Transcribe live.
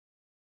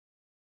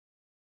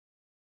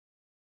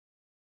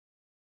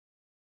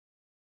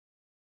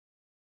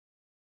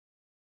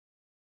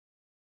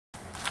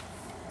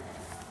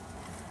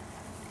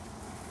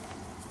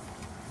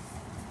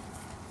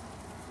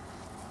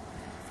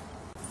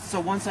So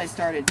once I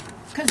started,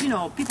 because, you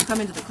know, people come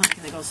into the clinic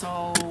and they go,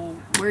 so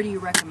where do you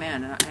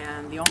recommend?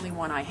 And the only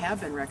one I have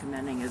been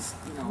recommending is,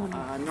 you know,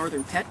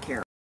 Northern Pet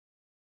Care.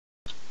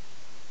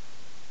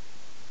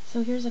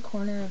 So here's a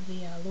corner of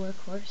the lower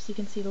course. You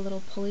can see the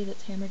little pulley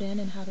that's hammered in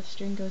and how the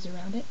string goes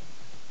around it.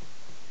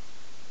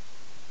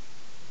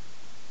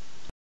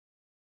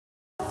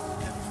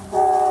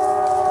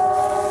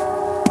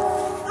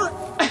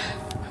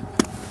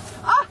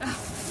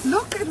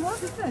 Look, it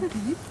wasn't that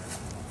deep.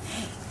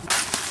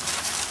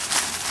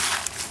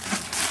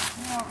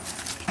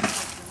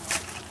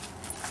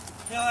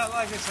 Yeah,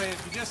 like I say,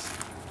 if you just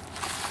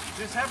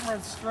have them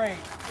run straight,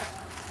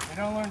 they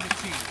don't learn to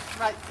cheat.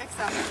 Right,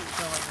 exactly.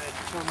 So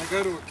when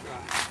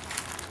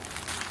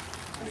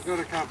they go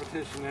to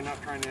competition, they're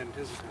not trying to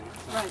anticipate.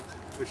 So, Right.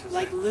 Which is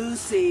Like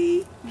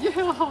Lucy. Yeah.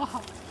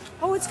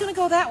 Oh, it's going to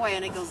go that way,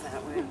 and it goes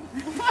that way.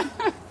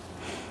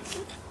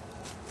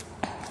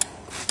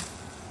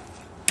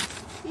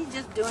 He's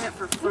just doing it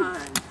for fun.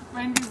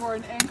 When we were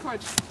in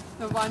Anchorage,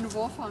 the one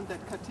wolfhound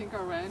that Katinka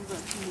ran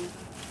with me,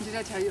 did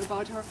I tell you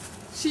about her?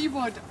 She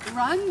would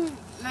run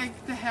like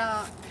the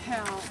hare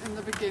in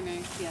the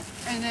beginning, Yes.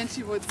 and then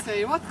she would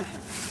say, "What the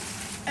heck?"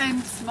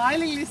 and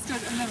smilingly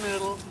stood in the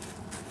middle,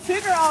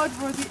 figure out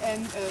where the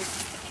end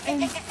is,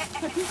 and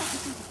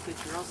Good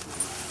girl,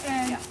 Susan.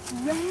 and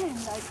ran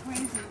like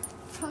crazy,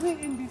 coming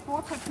in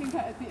before Katinka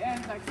at the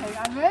end, like saying,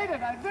 "I made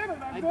it! I did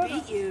it! I did it!" I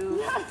beat you.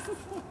 Yes.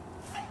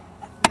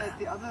 Let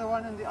the other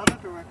one in the other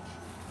direction.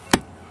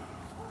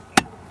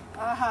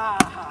 Aha,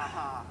 ha,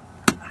 ha.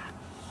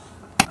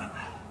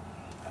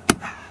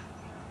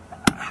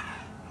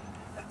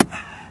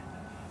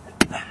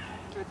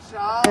 Good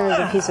job. There was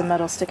a piece of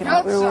metal sticking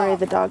out. We were worried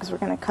the dogs were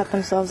going to cut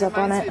themselves up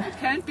on it. It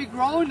can't be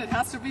grown, it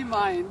has to be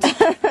mined.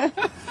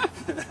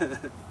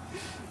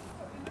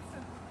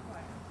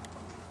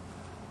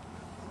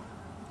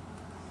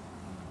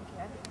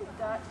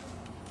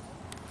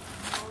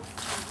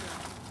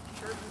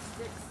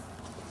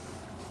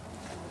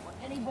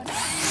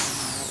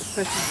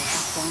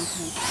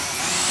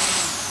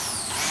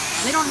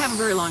 They don't have a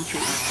very long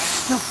treatment.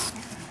 No.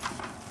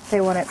 They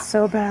want it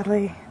so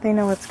badly. They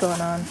know what's going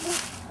on.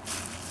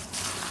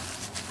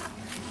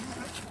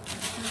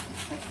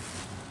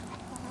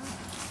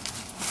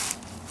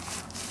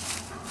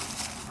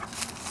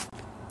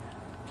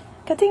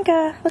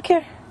 Katinka, look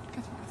here.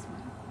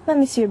 Let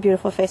me see your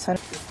beautiful face, hon.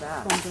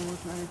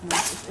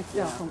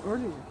 Yeah, from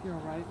earlier, you're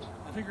right.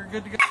 I think we're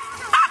good to go.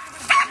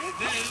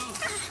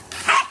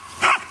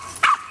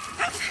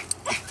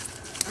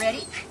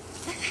 Ready?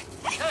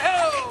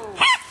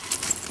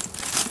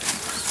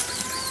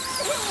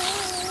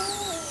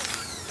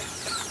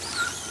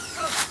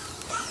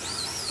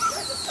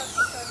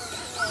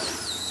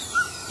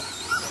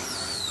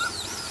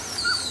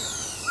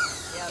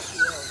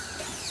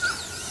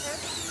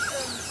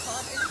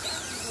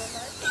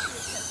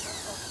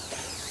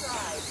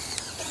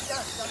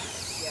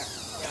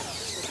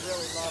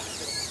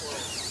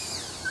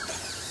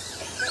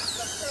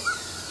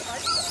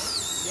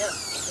 Yes,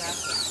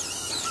 exactly.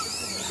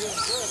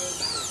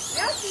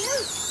 Yes, he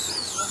is.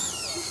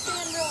 He's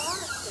staying real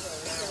honest today.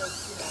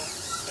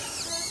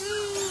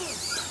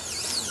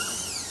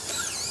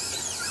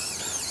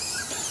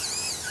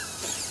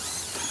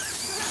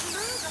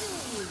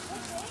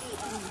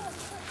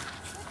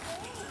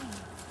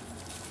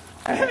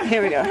 All right,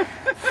 here we go.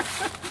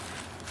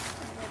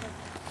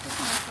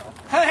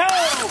 Hey ho!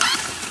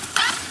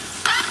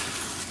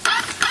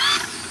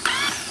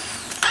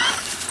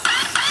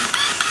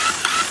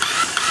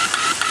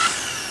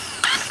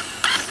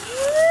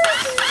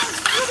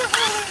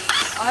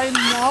 I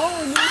know,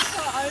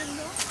 Lisa, I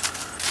know.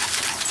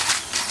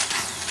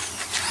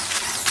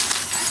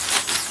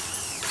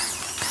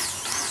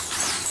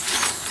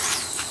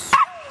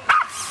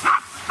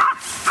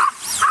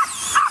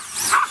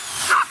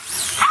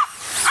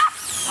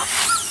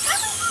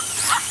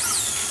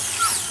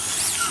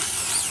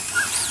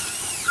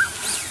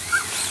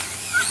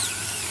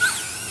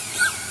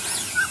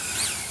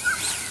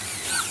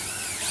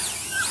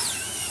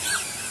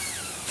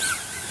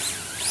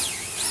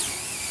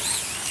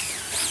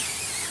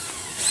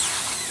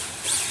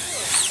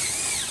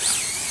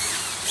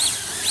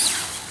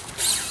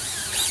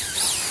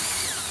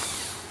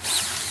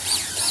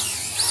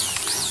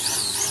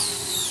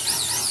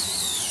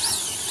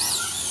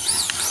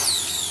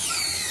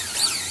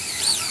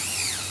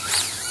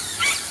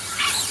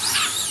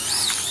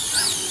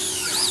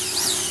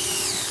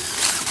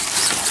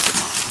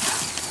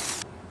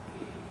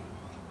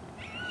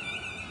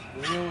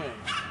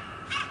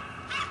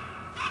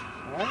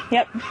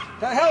 Yep.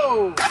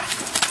 Hey-ho!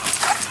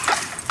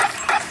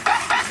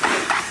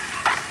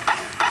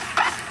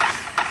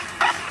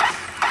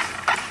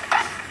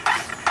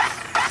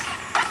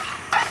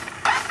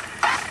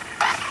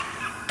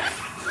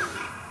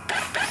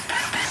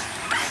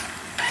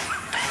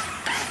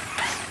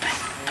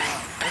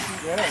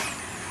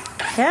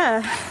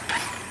 Yeah.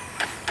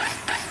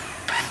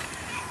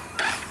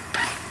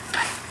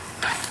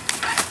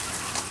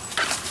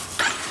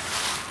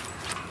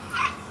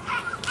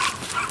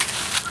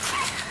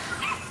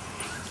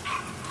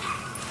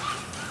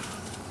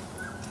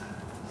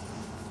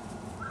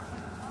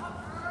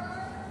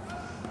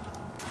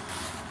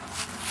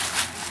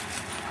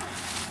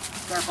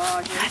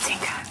 Garbage.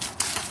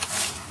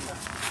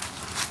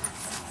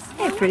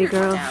 Hey, pretty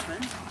girl. What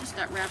happened? Just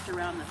got wrapped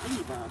around the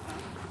thingy bob, huh?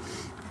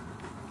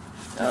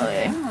 Oh,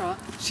 yeah. Camera.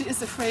 She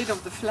is afraid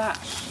of the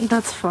flash.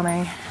 That's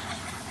funny.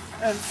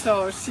 And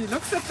so she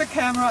looks at the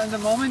camera and the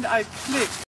moment I click,